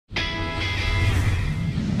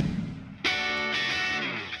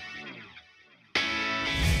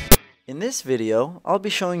this video, I'll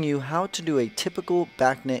be showing you how to do a typical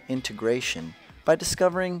BACnet integration by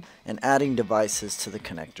discovering and adding devices to the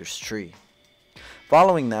connectors tree.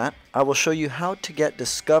 Following that, I will show you how to get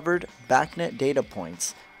discovered BACnet data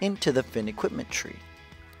points into the Fin equipment tree.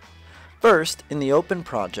 First, in the Open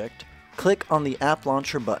project, click on the App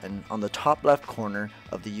Launcher button on the top left corner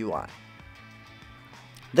of the UI.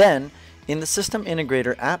 Then, in the System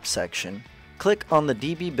Integrator App section, click on the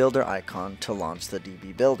DB Builder icon to launch the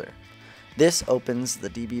DB Builder. This opens the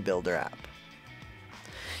DB Builder app.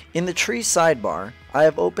 In the tree sidebar, I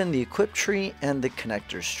have opened the Equip tree and the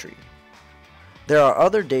Connectors tree. There are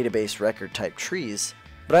other database record type trees,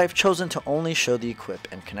 but I have chosen to only show the Equip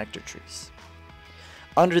and Connector trees.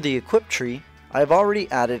 Under the Equip tree, I have already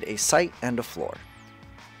added a site and a floor.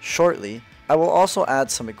 Shortly, I will also add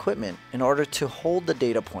some equipment in order to hold the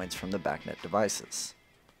data points from the BACnet devices.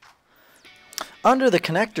 Under the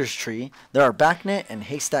Connectors tree, there are BACnet and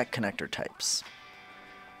Haystack connector types.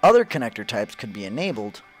 Other connector types could be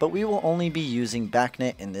enabled, but we will only be using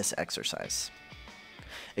BACnet in this exercise.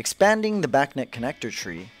 Expanding the BACnet connector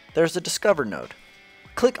tree, there is a Discover node.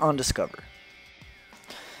 Click on Discover.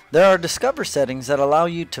 There are Discover settings that allow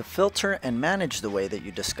you to filter and manage the way that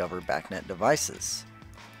you discover BACnet devices.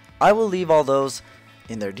 I will leave all those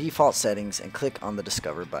in their default settings and click on the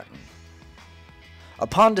Discover button.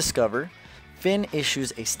 Upon Discover, Fin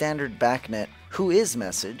issues a standard BACnet Who Is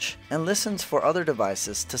message and listens for other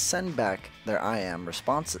devices to send back their I am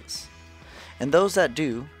responses. And those that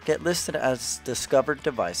do get listed as discovered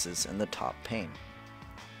devices in the top pane.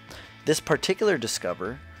 This particular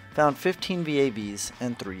Discover found 15 VAVs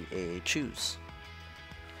and 3 AHUs.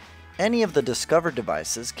 Any of the discovered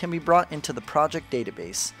devices can be brought into the project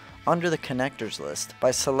database under the connectors list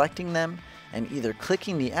by selecting them and either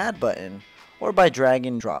clicking the Add button or by drag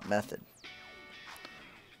and drop method.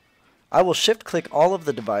 I will shift-click all of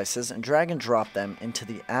the devices and drag and drop them into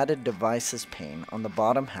the Added Devices pane on the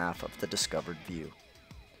bottom half of the Discovered view.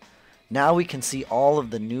 Now we can see all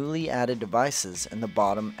of the newly added devices in the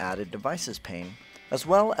bottom Added Devices pane, as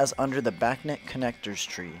well as under the BACnet Connectors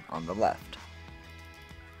tree on the left.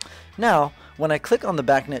 Now, when I click on the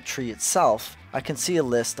BACnet tree itself, I can see a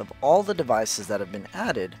list of all the devices that have been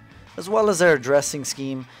added, as well as their addressing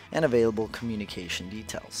scheme and available communication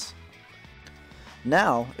details.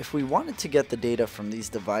 Now, if we wanted to get the data from these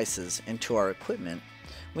devices into our equipment,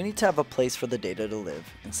 we need to have a place for the data to live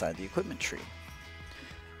inside the equipment tree.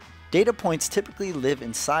 Data points typically live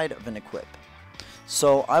inside of an equip.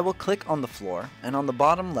 So I will click on the floor, and on the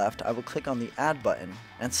bottom left I will click on the Add button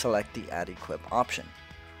and select the Add Equip option.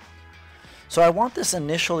 So I want this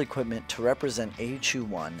initial equipment to represent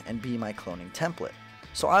AHU1 and be my cloning template.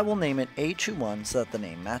 So I will name it AHU1 so that the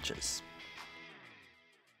name matches.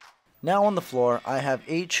 Now on the floor I have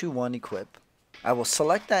AHU1 equip. I will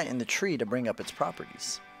select that in the tree to bring up its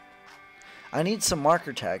properties. I need some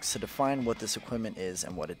marker tags to define what this equipment is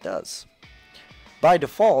and what it does. By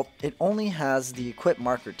default, it only has the equip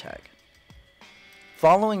marker tag.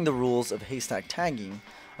 Following the rules of Haystack tagging,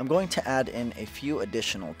 I'm going to add in a few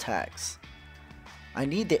additional tags. I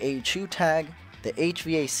need the AHU tag, the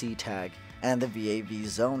HVAC tag, and the VAV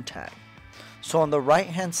zone tag. So on the right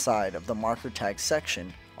hand side of the marker tag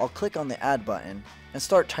section, I'll click on the Add button and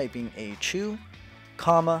start typing AHU,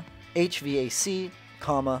 HVAC,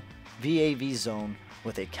 VAV zone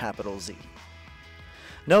with a capital Z.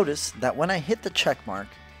 Notice that when I hit the check mark,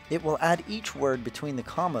 it will add each word between the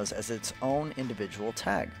commas as its own individual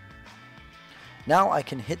tag. Now I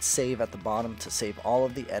can hit save at the bottom to save all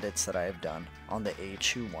of the edits that I have done on the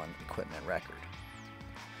AHU1 equipment record.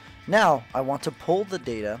 Now I want to pull the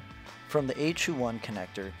data from the AHU1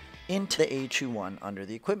 connector into the AHU1 under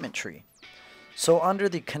the equipment tree. So under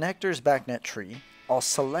the connectors BACnet tree, I'll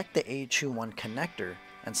select the AHU1 connector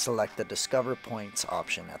and select the Discover Points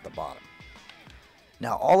option at the bottom.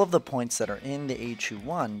 Now all of the points that are in the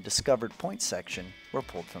AHU1 Discovered Points section were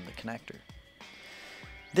pulled from the connector.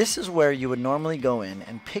 This is where you would normally go in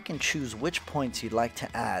and pick and choose which points you'd like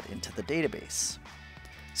to add into the database.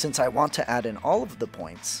 Since I want to add in all of the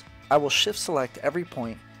points, I will shift select every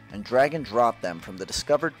point and drag and drop them from the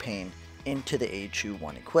Discovered pane into the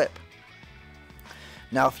AHU1 equip.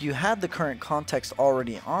 Now if you had the current context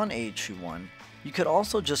already on AHU1, you could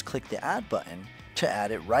also just click the Add button to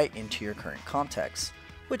add it right into your current context,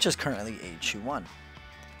 which is currently AHU1.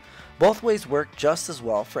 Both ways work just as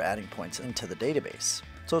well for adding points into the database,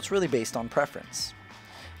 so it's really based on preference.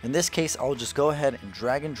 In this case, I'll just go ahead and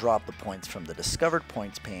drag and drop the points from the Discovered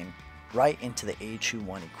Points pane right into the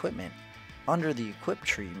AHU1 equipment under the Equip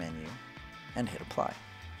Tree menu and hit Apply.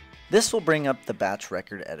 This will bring up the batch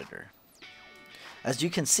record editor. As you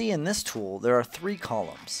can see in this tool, there are 3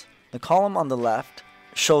 columns: The column on the left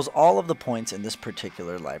shows all of the points in this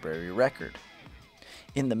particular library record.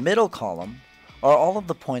 In the middle column are all of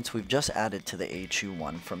the points we've just added to the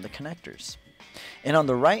AHU1 from the connectors. And on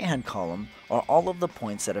the right-hand column are all of the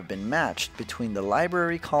points that have been matched between the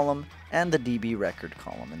library column and the DB record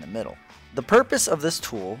column in the middle. The purpose of this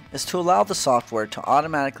tool is to allow the software to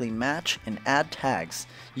automatically match and add tags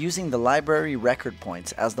using the library record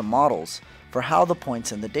points as the models for how the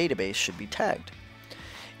points in the database should be tagged.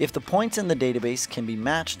 If the points in the database can be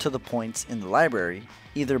matched to the points in the library,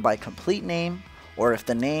 either by complete name or if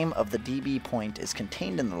the name of the DB point is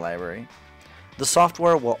contained in the library, the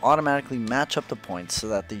software will automatically match up the points so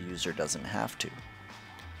that the user doesn't have to.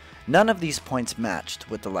 None of these points matched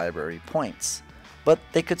with the library points, but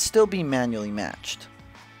they could still be manually matched.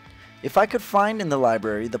 If I could find in the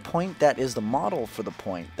library the point that is the model for the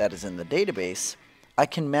point that is in the database, I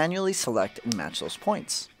can manually select and match those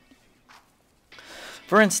points.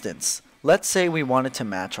 For instance, let's say we wanted to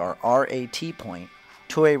match our RAT point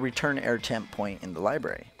to a return air temp point in the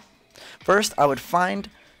library. First, I would find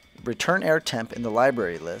return air temp in the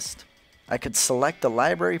library list. I could select the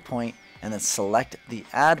library point and then select the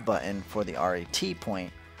add button for the RAT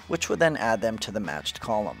point, which would then add them to the matched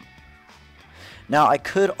column. Now I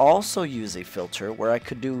could also use a filter where I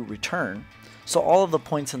could do return, so all of the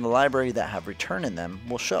points in the library that have return in them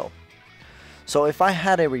will show. So if I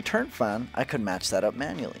had a return fan, I could match that up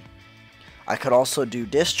manually. I could also do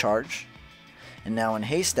discharge, and now in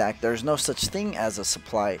Haystack there's no such thing as a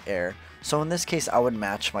supply air, so in this case I would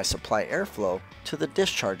match my supply airflow to the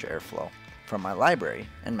discharge airflow from my library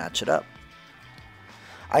and match it up.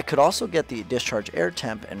 I could also get the discharge air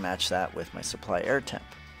temp and match that with my supply air temp.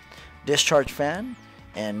 Discharge fan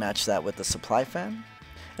and match that with the supply fan.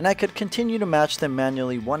 And I could continue to match them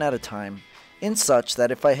manually one at a time in such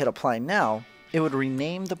that if I hit apply now, it would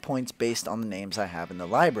rename the points based on the names I have in the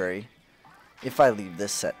library if I leave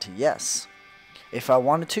this set to yes. If I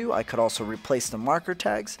wanted to, I could also replace the marker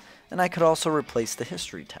tags and I could also replace the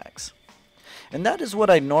history tags. And that is what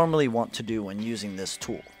I normally want to do when using this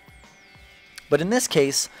tool. But in this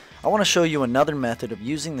case, I want to show you another method of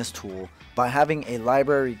using this tool by having a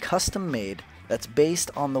library custom made that's based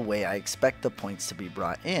on the way I expect the points to be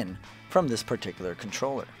brought in from this particular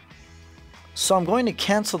controller. So I'm going to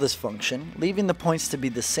cancel this function, leaving the points to be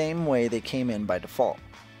the same way they came in by default.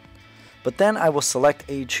 But then I will select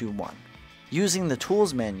AHU1. Using the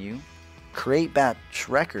Tools menu, Create Batch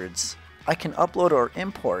Records, I can upload or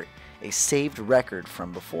import a saved record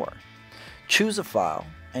from before. Choose a file,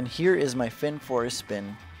 and here is my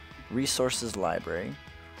fin4spin resources library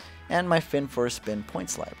and my fin4spin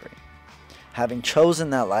points library. Having chosen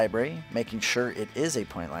that library, making sure it is a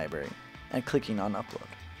point library, and clicking on upload.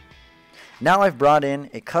 Now I've brought in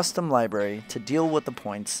a custom library to deal with the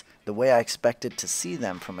points the way I expected to see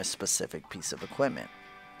them from a specific piece of equipment.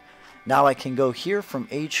 Now I can go here from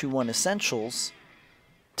AHU1 Essentials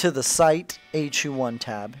to the Site AHU1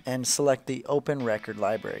 tab and select the Open Record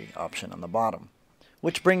Library option on the bottom,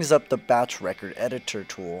 which brings up the Batch Record Editor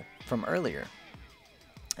tool from earlier.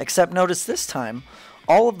 Except notice this time,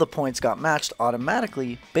 all of the points got matched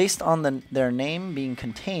automatically based on their name being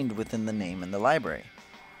contained within the name in the library.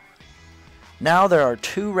 Now there are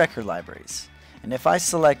two record libraries, and if I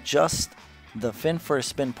select just the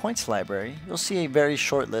fin4spin points library, you'll see a very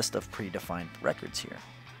short list of predefined records here.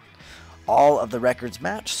 All of the records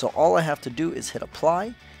match, so all I have to do is hit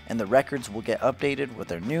apply, and the records will get updated with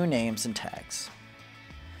their new names and tags.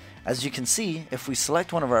 As you can see, if we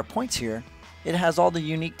select one of our points here, it has all the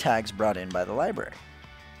unique tags brought in by the library.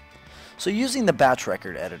 So using the batch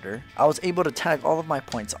record editor, I was able to tag all of my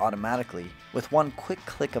points automatically with one quick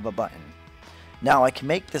click of a button. Now I can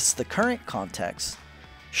make this the current context,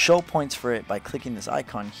 show points for it by clicking this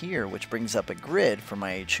icon here, which brings up a grid for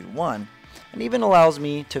my AHU1 and even allows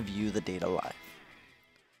me to view the data live.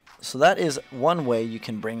 So that is one way you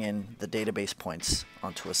can bring in the database points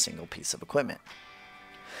onto a single piece of equipment.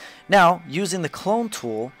 Now, using the clone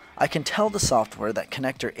tool, I can tell the software that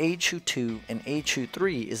connector AHU2 and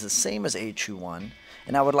AHU3 is the same as AHU1,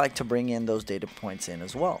 and I would like to bring in those data points in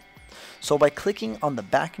as well. So by clicking on the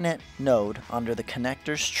BACnet node under the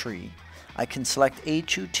connectors tree, I can select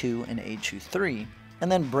AHU2 and AHU3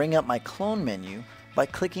 and then bring up my clone menu by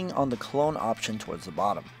clicking on the clone option towards the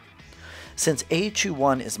bottom. Since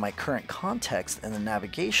AHU1 is my current context in the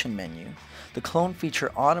navigation menu, the clone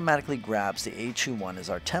feature automatically grabs the AHU1 as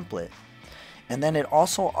our template, and then it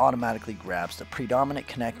also automatically grabs the predominant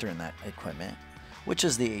connector in that equipment, which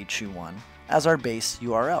is the AHU1, as our base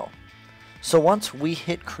URL. So once we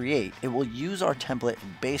hit create, it will use our template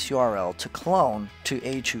and base URL to clone to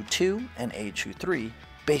AHU2 and AHU3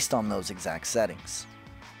 based on those exact settings.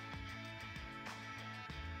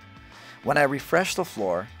 When I refresh the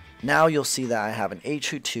floor, now you'll see that I have an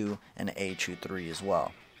HU2 and an HU3 as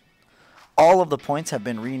well. All of the points have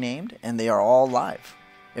been renamed and they are all live.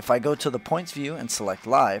 If I go to the points view and select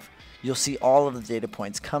live, you'll see all of the data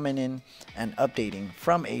points coming in and updating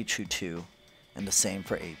from HU2, and the same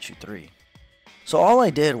for HU3. So all I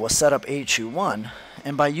did was set up HU1,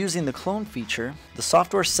 and by using the clone feature, the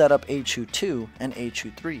software set up HU2 and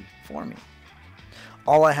HU3 for me.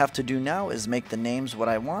 All I have to do now is make the names what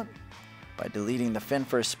I want by deleting the fin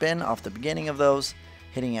for a spin off the beginning of those,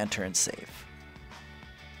 hitting enter and save.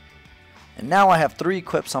 And now I have 3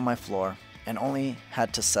 equips on my floor and only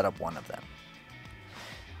had to set up one of them.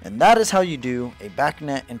 And that is how you do a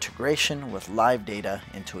BACnet integration with live data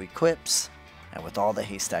into equips and with all the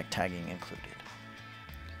haystack tagging included.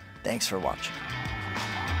 Thanks for watching.